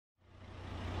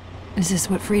Is this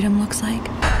what freedom looks like?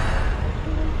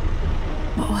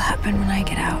 What will happen when I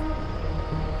get out?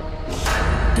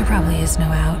 There probably is no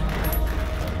out.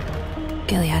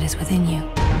 Gilead is within you.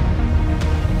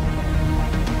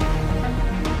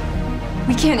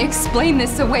 We can't explain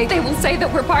this away. They will say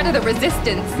that we're part of the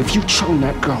resistance. If you'd shown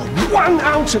that girl 1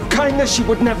 ounce of kindness, she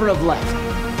would never have left.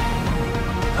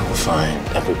 I will find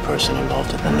every person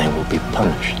involved and then they will be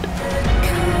punished.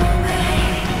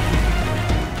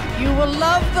 You will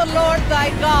love the Lord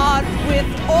thy God with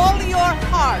all your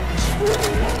heart,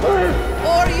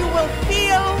 or you will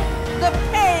feel the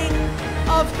pain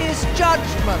of his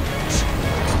judgment,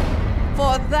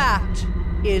 for that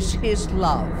is his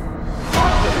love.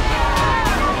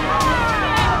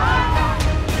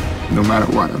 No matter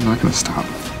what, I'm not gonna stop.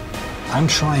 I'm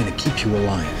trying to keep you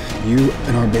alive, you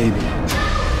and our baby.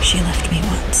 She left me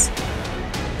once.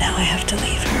 Now I have to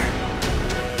leave her.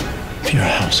 If your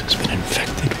house has been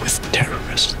infected with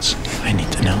terrorists, I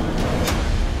need to know.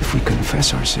 If we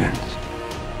confess our sins,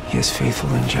 he is faithful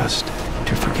and just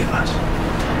to forgive us.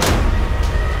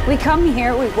 We come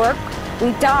here, we work,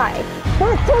 we die.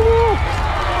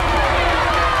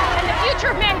 And the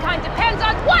future of mankind depends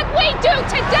on what we do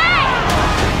today!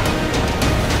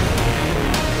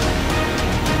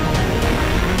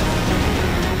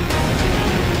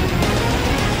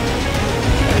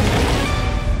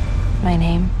 My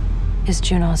name is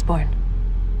June Osborne.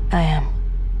 I am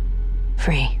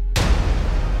free.